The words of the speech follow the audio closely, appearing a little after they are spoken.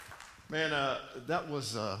Man, that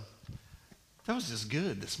was just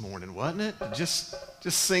good this morning, wasn't it? Just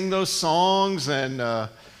sing those songs, and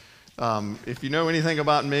if you know anything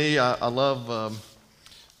about me, I love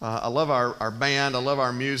our band, I love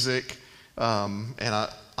our music, and I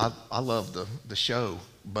love the show.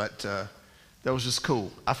 But that was just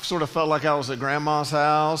cool. I sort of felt like I was at Grandma's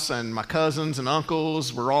house, and my cousins and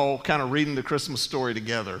uncles were all kind of reading the Christmas story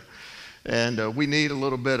together, and we need a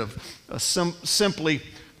little bit of simply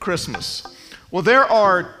Christmas. Well, there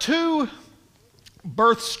are two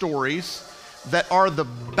birth stories that are the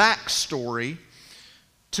backstory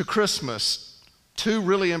to Christmas. Two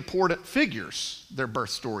really important figures, their birth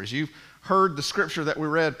stories. You've heard the scripture that we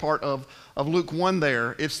read, part of Luke 1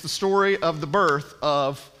 there. It's the story of the birth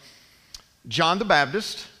of John the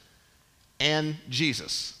Baptist and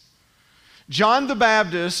Jesus. John the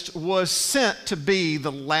Baptist was sent to be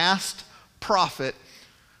the last prophet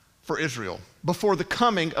for Israel before the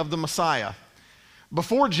coming of the Messiah.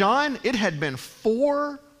 Before John, it had been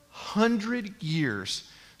 400 years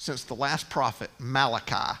since the last prophet,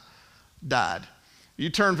 Malachi, died.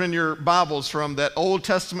 You turn in your Bibles from that Old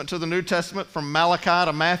Testament to the New Testament, from Malachi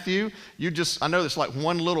to Matthew, I know there's like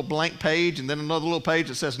one little blank page and then another little page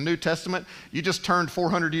that says New Testament. You just turned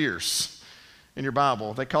 400 years in your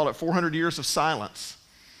Bible. They call it 400 years of silence.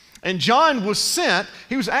 And John was sent,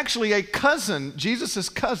 he was actually a cousin, Jesus'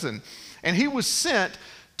 cousin, and he was sent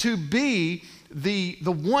to be the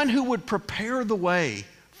one who would prepare the way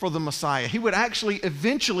for the Messiah. He would actually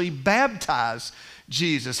eventually baptize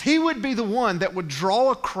Jesus. He would be the one that would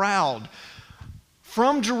draw a crowd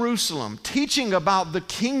from Jerusalem, teaching about the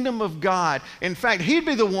kingdom of God. In fact, he'd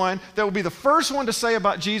be the one that would be the first one to say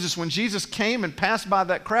about Jesus when Jesus came and passed by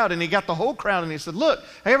that crowd, and he got the whole crowd and he said, "Look,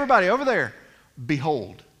 hey everybody over there,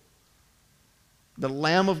 behold, the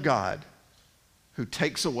Lamb of God who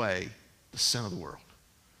takes away the sin of the world."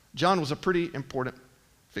 John was a pretty important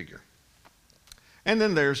figure. And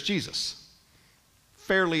then there's Jesus.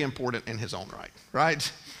 Fairly important in his own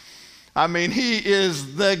right? I mean, he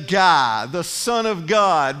is the guy, the Son of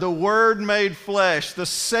God, the Word made flesh, the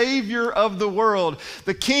Savior of the world,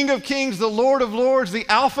 the King of kings, the Lord of lords, the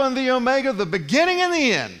Alpha and the Omega, the beginning and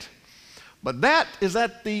the end. But that is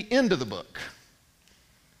at the end of the book.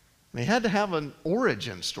 And he had to have an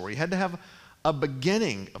origin story. He had to have a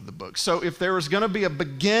beginning of the book. So if there was going to be a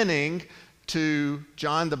beginning to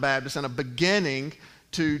John the Baptist and a beginning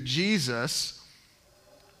to Jesus,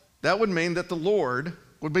 that would mean that the Lord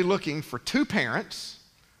would be looking for two parents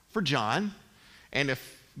for John, and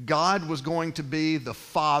if God was going to be the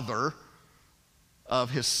father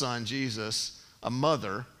of his son Jesus, a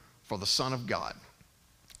mother for the Son of God.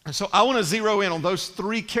 And so I want to zero in on those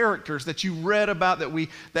three characters that you read about that we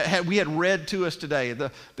had read to us today.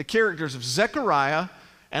 The characters of Zechariah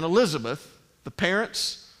and Elizabeth, the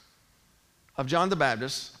parents of John the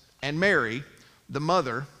Baptist, and Mary, the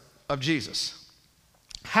mother of Jesus.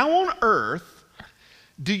 How on earth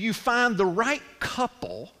do you find the right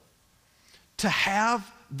couple to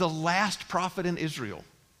have the last prophet in Israel?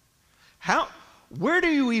 Where do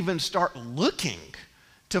you even start looking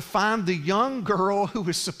to find the young girl who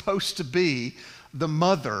is supposed to be the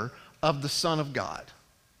mother of the Son of God?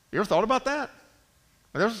 You ever thought about that?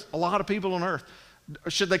 There's a lot of people on earth.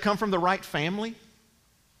 Should they come from the right family?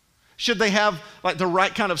 Should they have like the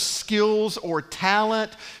right kind of skills or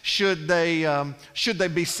talent? Should they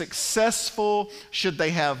be successful? Should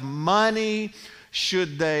they have money?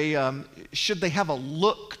 Should they have a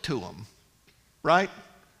look to them? Right?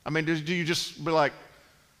 I mean, do you just be like,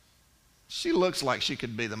 she looks like she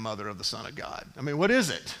could be the mother of the Son of God? I mean, what is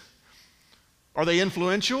it? Are they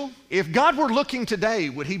influential? If God were looking today,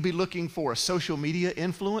 would he be looking for a social media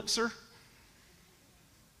influencer?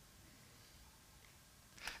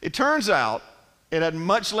 It turns out it had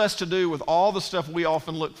much less to do with all the stuff we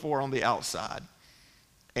often look for on the outside,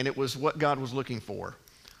 and it was what God was looking for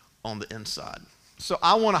on the inside. So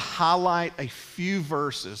I want to highlight a few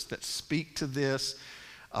verses that speak to this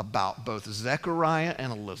about both Zechariah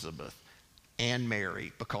and Elizabeth and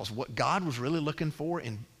Mary, because what God was really looking for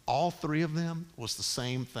in all three of them was the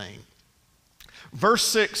same thing. Verse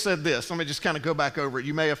 6 said this. Let me just kind of go back over it.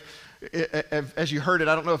 You may have, as you heard it,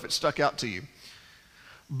 I don't know if it stuck out to you.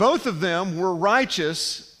 Both of them were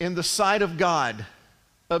righteous in the sight of God,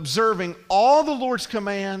 observing all the Lord's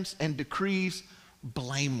commands and decrees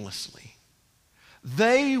blamelessly.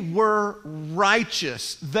 They were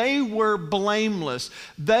righteous. They were blameless.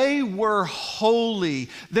 They were holy.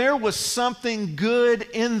 There was something good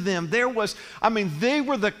in them. They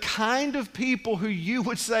were the kind of people who you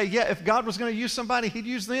would say, yeah, if God was going to use somebody, he'd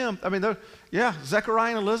use them.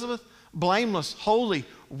 Zechariah and Elizabeth, blameless, holy,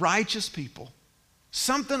 righteous people.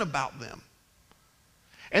 Something about them.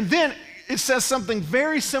 And then it says something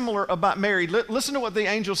very similar about Mary. Listen to what the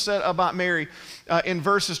angel said about Mary in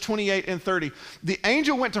verses 28 and 30. The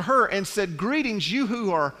angel went to her and said, "Greetings, you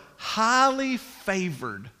who are highly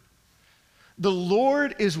favored. The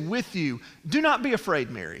Lord is with you. Do not be afraid,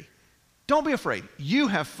 Mary. Don't be afraid. You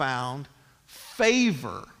have found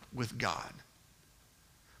favor with God."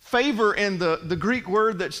 Favor in the Greek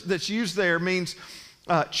word that's used there means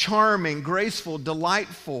charming, graceful,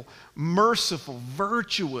 delightful, merciful,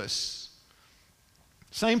 virtuous.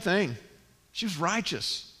 Same thing. She was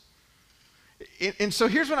righteous. And so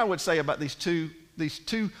here's what I would say about these two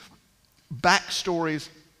backstories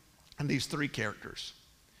and these three characters,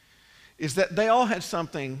 is that they all had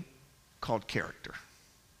something called character.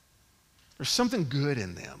 There's something good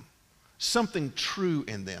in them, something true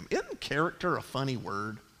in them. Isn't character a funny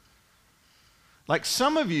word? Like,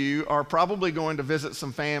 some of you are probably going to visit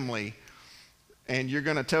some family and you're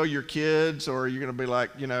going to tell your kids, or you're going to be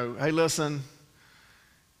like, hey, listen,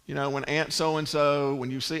 when Aunt so-and-so,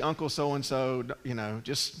 when you see Uncle so-and-so,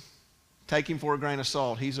 just take him for a grain of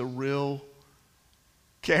salt. He's a real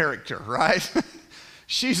character, right?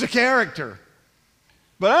 She's a character.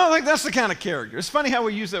 But I don't think that's the kind of character. It's funny how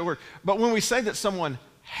we use that word. But when we say that someone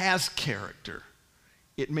has character,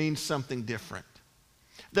 it means something different.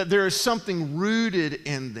 That there is something rooted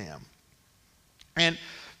in them. And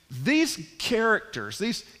these characters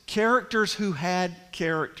who had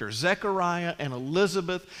character, Zechariah and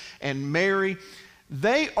Elizabeth and Mary,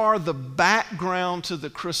 they are the background to the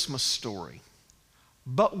Christmas story.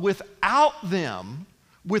 But without them,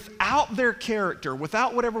 without their character,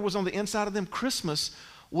 without whatever was on the inside of them, Christmas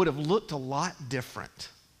would have looked a lot different.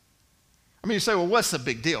 I mean, you say, well, what's the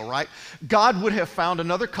big deal, right? God would have found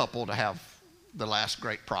another couple to have the last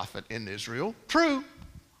great prophet in Israel. True.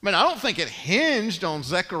 I mean, I don't think it hinged on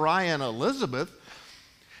Zechariah and Elizabeth.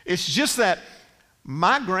 It's just that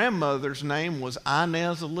my grandmother's name was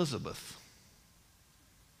Inez Elizabeth.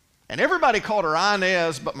 And everybody called her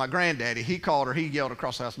Inez, but my granddaddy, he yelled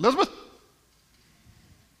across the house, "Elizabeth!"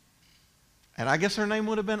 And I guess her name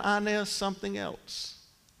would have been Inez something else.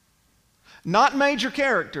 Not major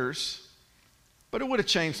characters, but it would have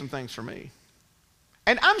changed some things for me.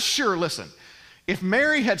 And I'm sure, listen, if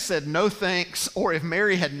Mary had said no thanks, or if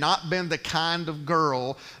Mary had not been the kind of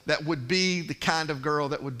girl that would be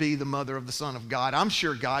the mother of the Son of God, I'm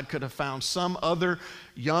sure God could have found some other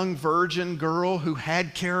young virgin girl who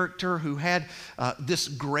had character, who had this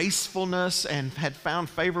gracefulness and had found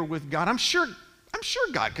favor with God. I'm sure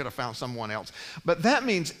God could have found someone else. But that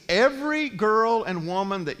means every girl and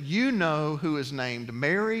woman that you know who is named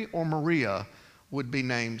Mary or Maria would be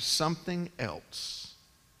named something else.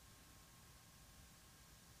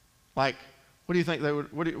 Like, what do you think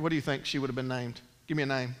what do you think she would have been named? Give me a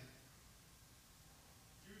name.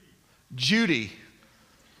 Judy.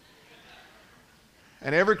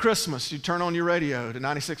 And every Christmas you turn on your radio to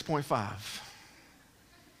 96.5.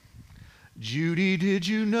 Judy, did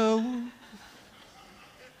you know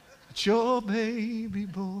that your baby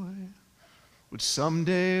boy would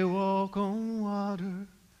someday walk on water?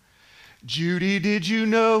 Judy, did you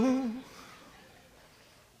know?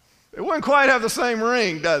 It wouldn't quite have the same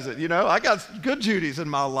ring, does it? I got good Judys in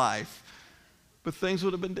my life, but things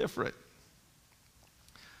would have been different.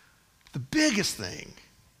 The biggest thing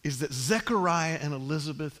is that Zechariah and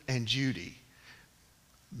Elizabeth and Judy,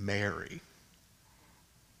 Mary,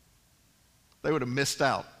 they would have missed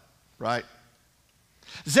out, right?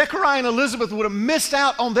 Zechariah and Elizabeth would have missed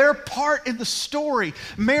out on their part in the story.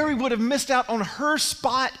 Mary would have missed out on her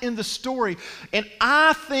spot in the story. And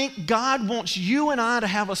I think God wants you and I to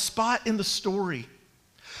have a spot in the story,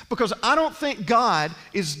 because I don't think God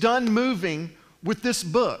is done moving with this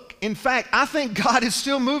book. In fact, I think God is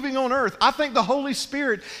still moving on earth. I think the Holy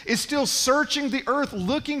Spirit is still searching the earth,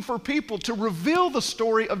 looking for people to reveal the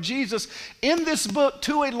story of Jesus in this book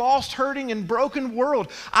to a lost, hurting, and broken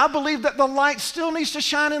world. I believe that the light still needs to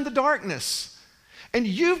shine in the darkness. And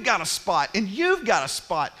you've got a spot, and you've got a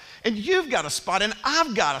spot, and you've got a spot, and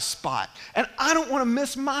I've got a spot. And I don't want to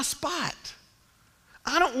miss my spot.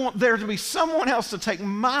 I don't want there to be someone else to take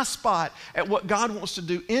my spot at what God wants to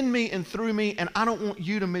do in me and through me, and I don't want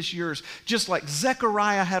you to miss yours. Just like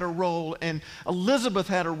Zechariah had a role, and Elizabeth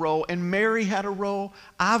had a role, and Mary had a role,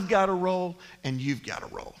 I've got a role, and you've got a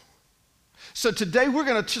role. So today we're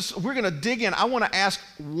going to dig in. I want to ask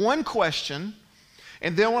one question,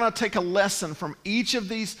 and then I want to take a lesson from each of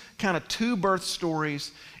these kind of two birth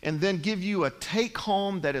stories, and then give you a take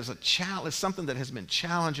home that is something that has been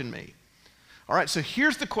challenging me. All right, so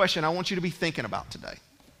here's the question I want you to be thinking about today.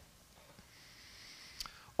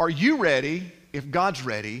 Are you ready, if God's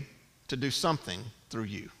ready, to do something through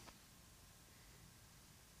you.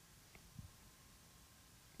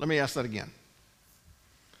 Let me ask that again.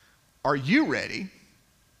 Are you ready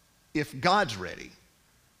if God's ready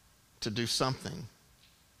to do something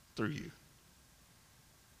through you?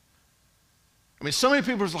 I mean, so many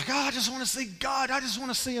people are like, oh, I just want to see God. I just want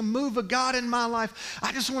to see a move of God in my life.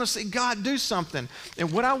 I just want to see God do something.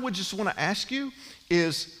 And what I would just want to ask you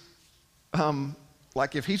is,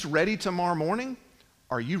 like, if he's ready tomorrow morning,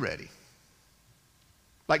 are you ready?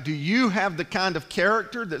 Like, do you have the kind of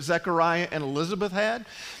character that Zechariah and Elizabeth had?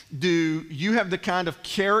 Do you have the kind of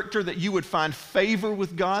character that you would find favor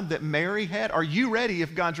with God that Mary had? Are you ready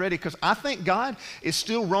if God's ready? Because I think God is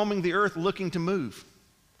still roaming the earth looking to move.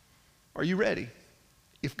 Are you ready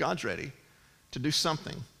if God's ready to do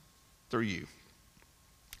something through you?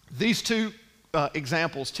 These two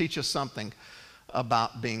examples teach us something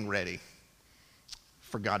about being ready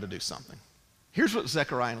for God to do something. Here's what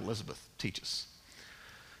Zechariah and Elizabeth teach us.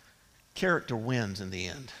 Character wins in the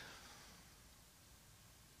end.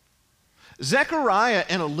 Zechariah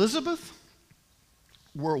and Elizabeth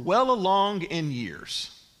were well along in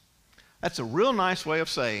years. That's a real nice way of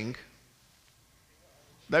saying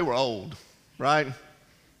they were old, right?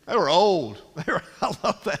 They were old. I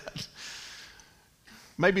love that.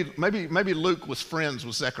 Maybe Luke was friends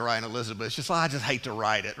with Zechariah and Elizabeth. It's just, I just hate to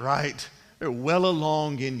write it, right? They were well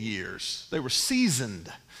along in years. They were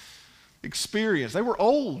seasoned, experienced. They were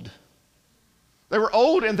old. They were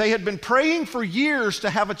old, and they had been praying for years to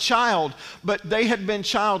have a child, but they had been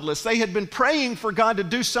childless. They had been praying for God to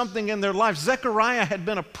do something in their life. Zechariah had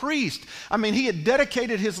been a priest. I mean, he had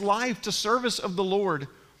dedicated his life to service of the Lord.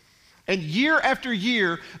 And year after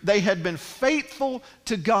year, they had been faithful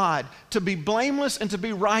to God, to be blameless and to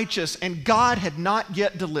be righteous, and God had not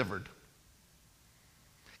yet delivered.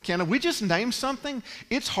 Can we just name something?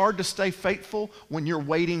 It's hard to stay faithful when you're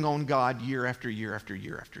waiting on God year after year after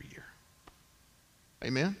year after year.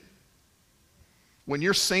 Amen? When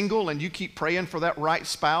you're single and you keep praying for that right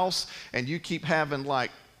spouse and you keep having like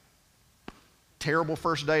terrible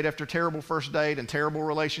first date after terrible first date and terrible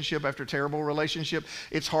relationship after terrible relationship,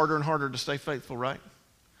 it's harder and harder to stay faithful, right?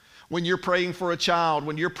 When you're praying for a child,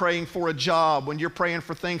 when you're praying for a job, when you're praying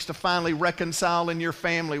for things to finally reconcile in your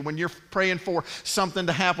family, when you're praying for something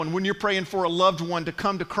to happen, when you're praying for a loved one to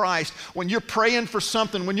come to Christ, when you're praying for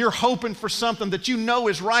something, when you're hoping for something that you know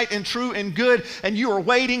is right and true and good, and you are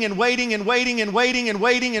waiting and waiting and waiting and waiting and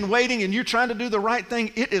waiting and waiting, and you're trying to do the right thing,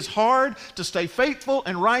 it is hard to stay faithful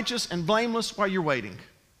and righteous and blameless while you're waiting.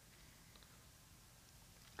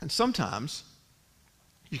 And sometimes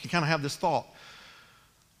you can kind of have this thought,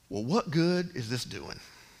 well, what good is this doing?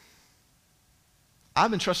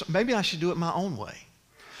 I've been trusting, maybe I should do it my own way.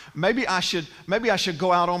 Maybe I should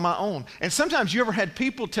go out on my own. And sometimes you ever had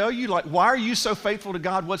people tell you, like, why are you so faithful to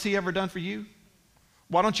God? What's he ever done for you?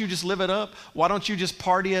 Why don't you just live it up? Why don't you just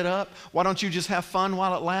party it up? Why don't you just have fun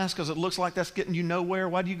while it lasts? Because it looks like that's getting you nowhere.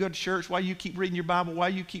 Why do you go to church? Why do you keep reading your Bible?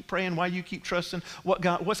 Why do you keep praying? Why do you keep trusting?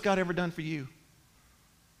 What's God ever done for you?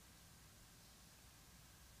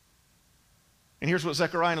 And here's what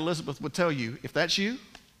Zechariah and Elizabeth would tell you. If that's you,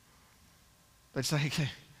 they'd say, hey,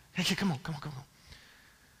 come on.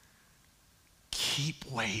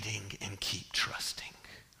 Keep waiting and keep trusting,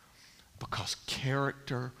 because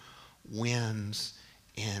character wins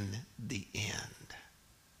in the end.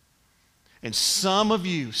 And some of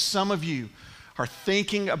you are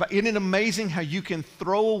thinking about, isn't it amazing how you can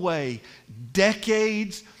throw away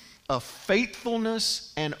decades of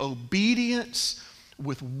faithfulness and obedience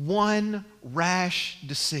with one rash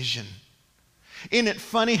decision? Isn't it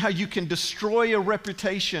funny how you can destroy a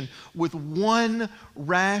reputation with one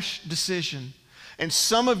rash decision? And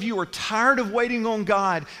some of you are tired of waiting on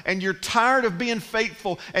God, and you're tired of being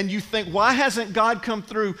faithful, and you think, why hasn't God come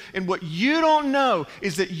through? And what you don't know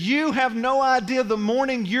is that you have no idea the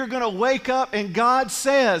morning you're going to wake up and God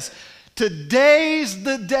says, today's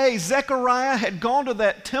the day. Zechariah had gone to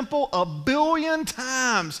that temple 1 billion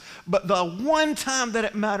times, but the one time that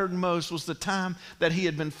it mattered most was the time that he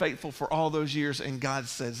had been faithful for all those years. And God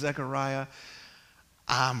said, Zechariah,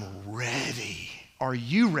 I'm ready. Are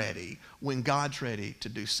you ready when God's ready to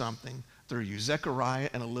do something through you? Zechariah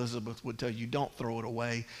and Elizabeth would tell you, don't throw it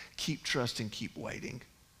away. Keep trusting, keep waiting.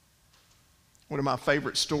 One of my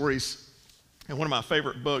favorite stories and one of my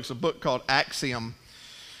favorite books, a book called Axiom.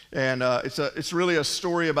 And it's really a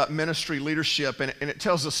story about ministry leadership, and it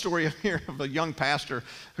tells the story here of a young pastor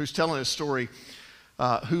who's telling his story,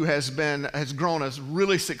 who has grown a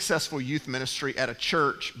really successful youth ministry at a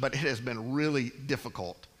church, but it has been really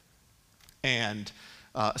difficult, and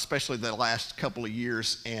especially the last couple of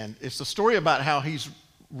years. And it's a story about how he's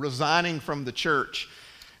resigning from the church,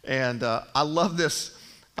 And I love this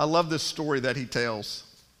story that he tells.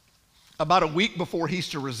 About a week before he's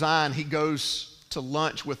to resign, he goes to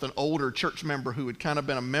lunch with an older church member who had kind of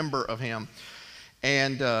been a member of him.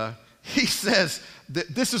 And he says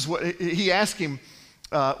that this is what he asked him.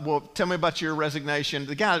 Well, tell me about your resignation.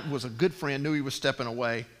 The guy was a good friend, knew he was stepping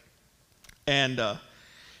away. And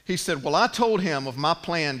he said, well, I told him of my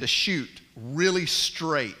plan to shoot really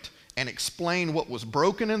straight and explain what was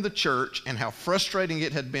broken in the church and how frustrating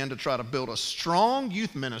it had been to try to build a strong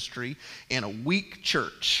youth ministry in a weak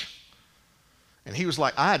church. And he was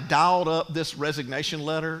like, I had dialed up this resignation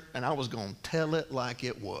letter and I was going to tell it like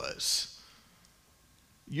it was.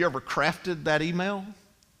 You ever crafted that email?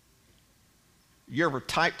 You ever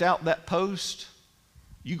typed out that post?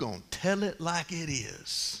 You going to tell it like it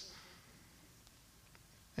is.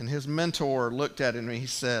 And his mentor looked at him and he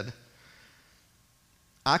said,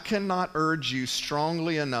 I cannot urge you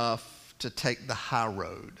strongly enough to take the high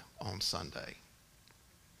road on Sunday.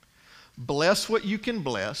 Bless what you can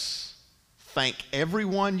bless. Thank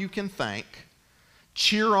everyone you can thank.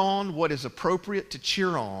 Cheer on what is appropriate to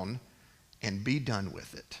cheer on, and be done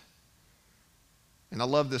with it. And I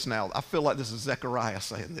love this now. I feel like this is Zechariah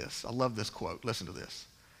saying this. I love this quote. Listen to this.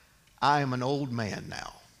 I am an old man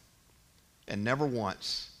now, and never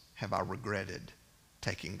once have I regretted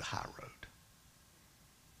taking the high road.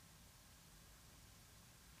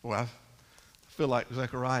 Well, I feel like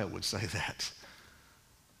Zechariah would say that.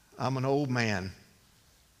 I'm an old man.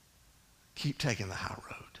 Keep taking the high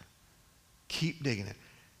road. Keep digging it.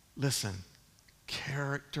 Listen,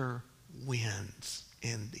 character wins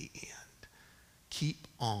in the end. Keep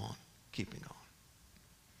on keeping on.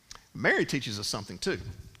 Mary teaches us something too,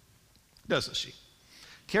 doesn't she?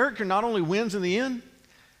 Character not only wins in the end,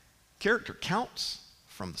 character counts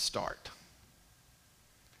from the start.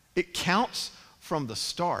 It counts from the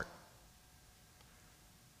start.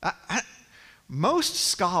 Most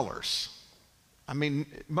scholars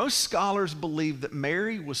believe that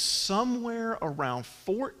Mary was somewhere around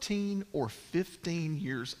 14 or 15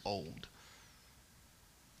 years old.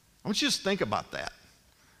 I want you to just think about that.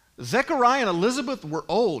 Zechariah and Elizabeth were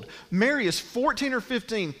old. Mary is 14 or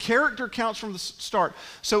 15. Character counts from the start.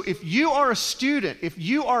 So if you are a student, if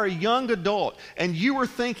you are a young adult, and you are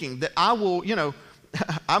thinking that I will,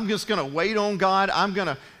 I'm just going to wait on God.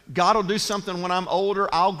 God will do something when I'm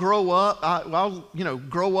older. I'll grow up. I'll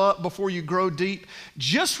grow up before you grow deep.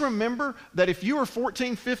 Just remember that if you are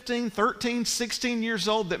 14, 15, 13, 16 years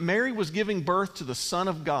old, that Mary was giving birth to the Son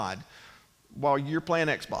of God while you're playing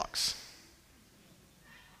Xbox.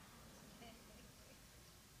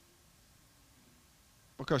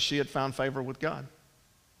 Because she had found favor with God.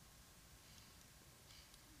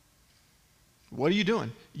 What are you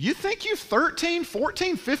doing? You think you're 13,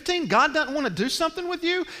 14, 15, God doesn't want to do something with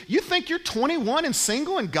you? You think you're 21 and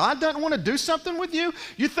single and God doesn't want to do something with you?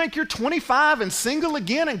 You think you're 25 and single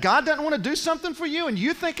again and God doesn't want to do something for you? And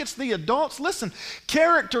you think it's the adults? Listen,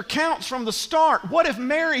 character counts from the start. What if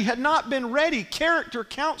Mary had not been ready? Character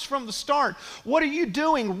counts from the start. What are you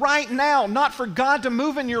doing right now? Not for God to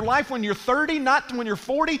move in your life when you're 30, not when you're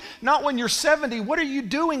 40, not when you're 70. What are you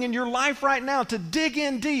doing in your life right now to dig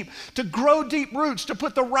in deep, to grow deep roots, to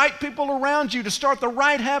put the right people around you, to start the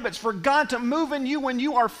right habits, for God to move in you when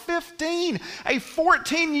you are 15? A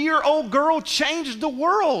 14-year-old girl changed the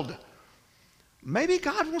world. Maybe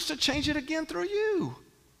God wants to change it again through you.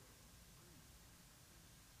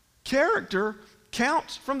 Character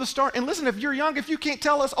counts from the start. And listen, if you're young, if you can't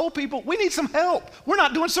tell us old people, we need some help. We're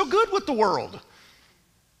not doing so good with the world.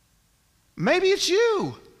 Maybe it's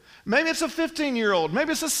you. Maybe it's a 15-year-old.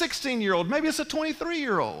 Maybe it's a 16-year-old. Maybe it's a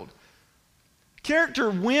 23-year-old. Character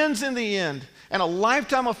wins in the end, and a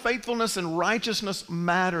lifetime of faithfulness and righteousness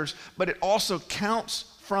matters, but it also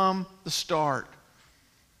counts from the start.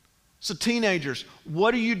 So teenagers,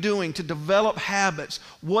 what are you doing to develop habits?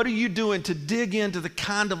 What are you doing to dig into the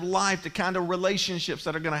kind of life, the kind of relationships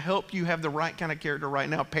that are going to help you have the right kind of character right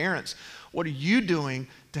now? Parents, what are you doing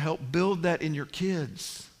to help build that in your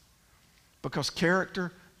kids? Because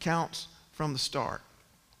character counts from the start.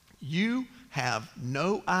 You have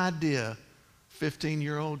no idea,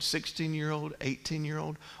 15-year-old, 16-year-old,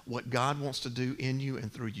 18-year-old, what God wants to do in you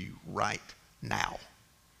and through you right now.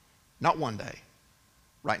 Not one day,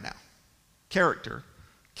 right now. Character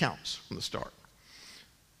counts from the start.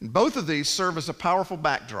 And both of these serve as a powerful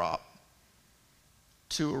backdrop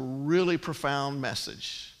to a really profound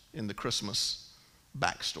message in the Christmas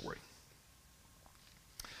backstory.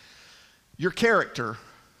 Your character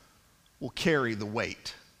will carry the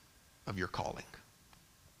weight of your calling.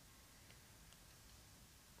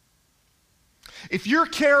 If your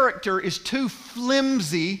character is too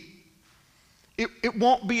flimsy, it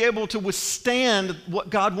won't be able to withstand what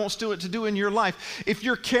God wants to do in your life. If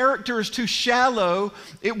your character is too shallow,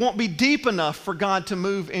 it won't be deep enough for God to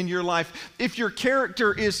move in your life. If your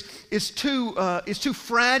character is too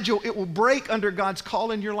fragile, it will break under God's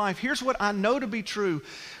call in your life. Here's what I know to be true.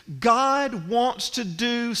 God wants to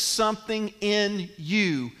do something in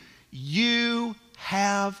you. You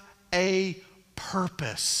have a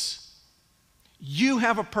purpose. You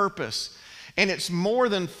have a purpose. And it's more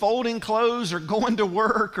than folding clothes or going to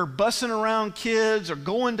work or bussing around kids or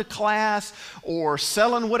going to class or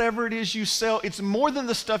selling whatever it is you sell. It's more than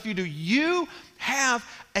the stuff you do. You have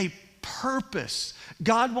a purpose.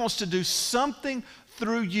 God wants to do something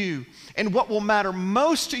through you. And what will matter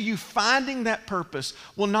most to you finding that purpose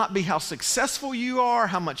will not be how successful you are,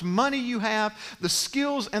 how much money you have, the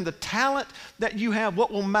skills and the talent that you have.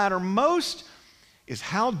 What will matter most is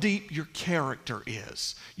how deep your character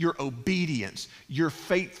is, your obedience, your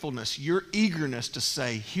faithfulness, your eagerness to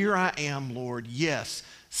say, here I am, Lord, yes,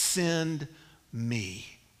 send me.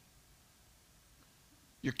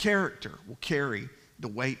 Your character will carry the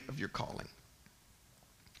weight of your calling.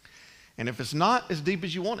 And if it's not as deep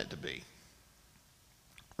as you want it to be,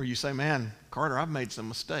 or you say, man, Carter, I've made some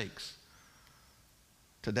mistakes,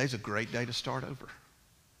 today's a great day to start over.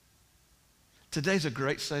 Today's a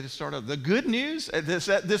great day to start over. The good news is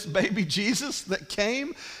that this baby Jesus that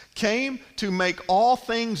came to make all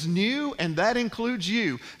things new, and that includes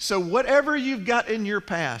you. So whatever you've got in your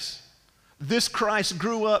past, this Christ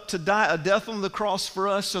grew up to die a death on the cross for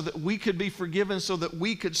us so that we could be forgiven, so that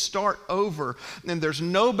we could start over. And there's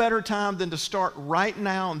no better time than to start right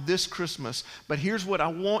now on this Christmas. But here's what I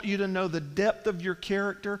want you to know. The depth of your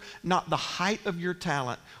character, not the height of your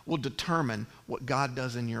talent, will determine what God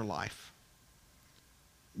does in your life.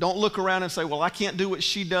 Don't look around and say, well, I can't do what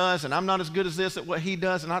she does, and I'm not as good as this at what he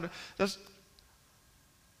does. That's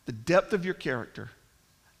the depth of your character,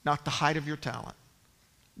 not the height of your talent,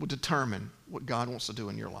 will determine what God wants to do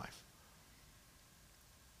in your life.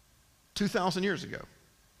 2,000 years ago,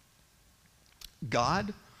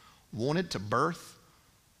 God wanted to birth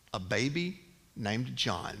a baby named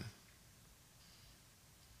John.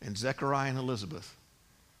 And Zechariah and Elizabeth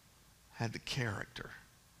had the character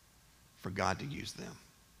for God to use them.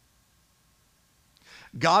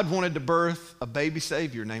 God wanted to birth a baby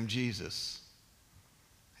Savior named Jesus.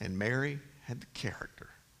 And Mary had the character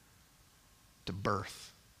to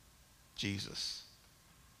birth Jesus.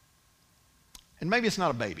 And maybe it's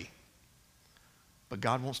not a baby, but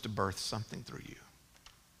God wants to birth something through you.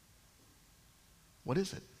 What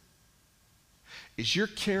is it? Is your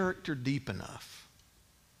character deep enough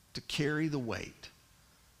to carry the weight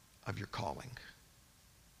of your calling?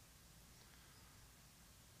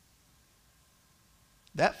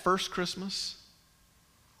 That first Christmas,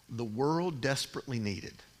 the world desperately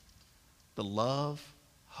needed the love,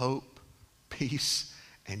 hope, peace,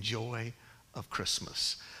 and joy of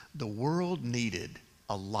Christmas. The world needed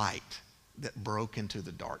a light that broke into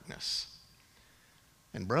the darkness.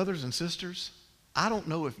 And brothers and sisters, I don't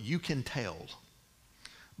know if you can tell,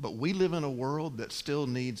 but we live in a world that still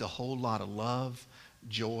needs a whole lot of love,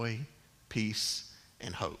 joy, peace,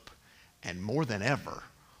 and hope. And more than ever,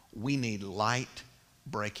 we need light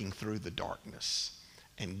breaking through the darkness.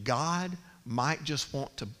 And God might just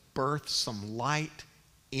want to birth some light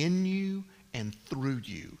in you and through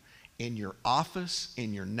you, in your office,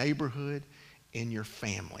 in your neighborhood, in your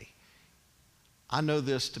family. I know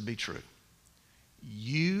this to be true.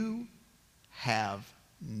 You have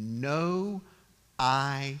no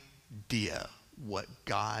idea what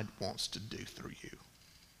God wants to do through you.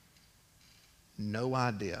 No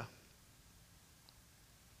idea.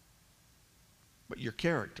 But your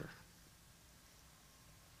character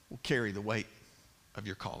will carry the weight of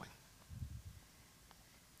your calling.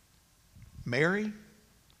 Mary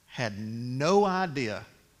had no idea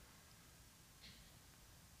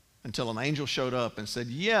until an angel showed up and said,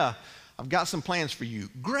 yeah, I've got some plans for you.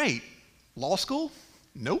 Great. Law school?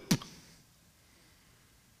 Nope.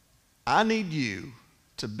 I need you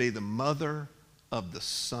to be the mother of the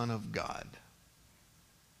Son of God.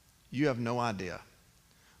 You have no idea.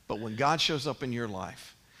 But when God shows up in your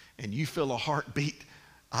life and you feel a heartbeat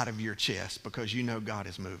out of your chest because you know God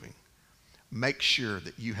is moving, make sure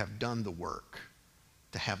that you have done the work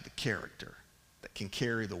to have the character that can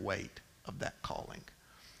carry the weight of that calling.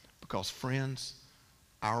 Because friends,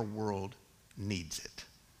 our world needs it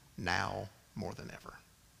now more than ever.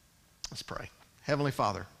 Let's pray. Heavenly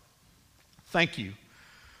Father, thank you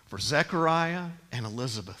for Zechariah and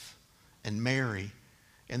Elizabeth and Mary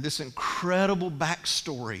and this incredible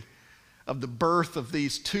backstory of the birth of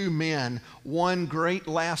these two men, one great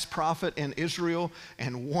last prophet in Israel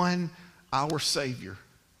and one our Savior.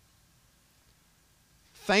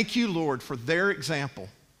 Thank you, Lord, for their example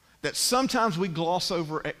that sometimes we gloss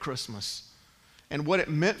over at Christmas, and what it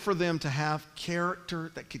meant for them to have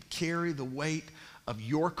character that could carry the weight of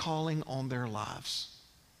your calling on their lives.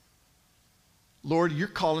 Lord, you're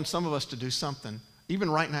calling some of us to do something, even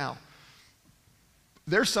right now.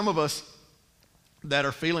 There's some of us that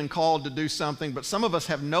are feeling called to do something, but some of us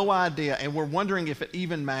have no idea, and we're wondering if it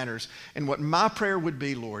even matters. And what my prayer would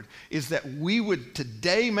be, Lord, is that we would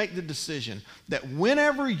today make the decision that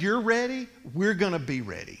whenever you're ready, we're going to be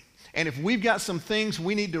ready. And if we've got some things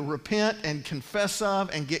we need to repent and confess of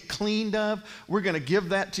and get cleaned of, we're going to give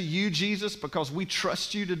that to you, Jesus, because we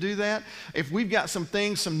trust you to do that. If we've got some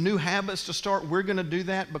things, some new habits to start, we're going to do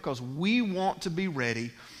that because we want to be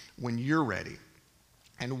ready when you're ready.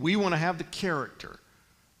 And we want to have the character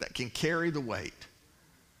that can carry the weight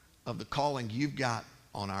of the calling you've got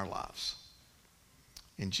on our lives.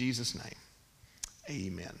 In Jesus' name,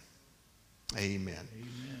 amen. Amen.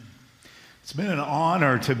 Amen. It's been an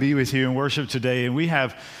honor to be with you in worship today, and we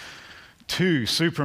have two super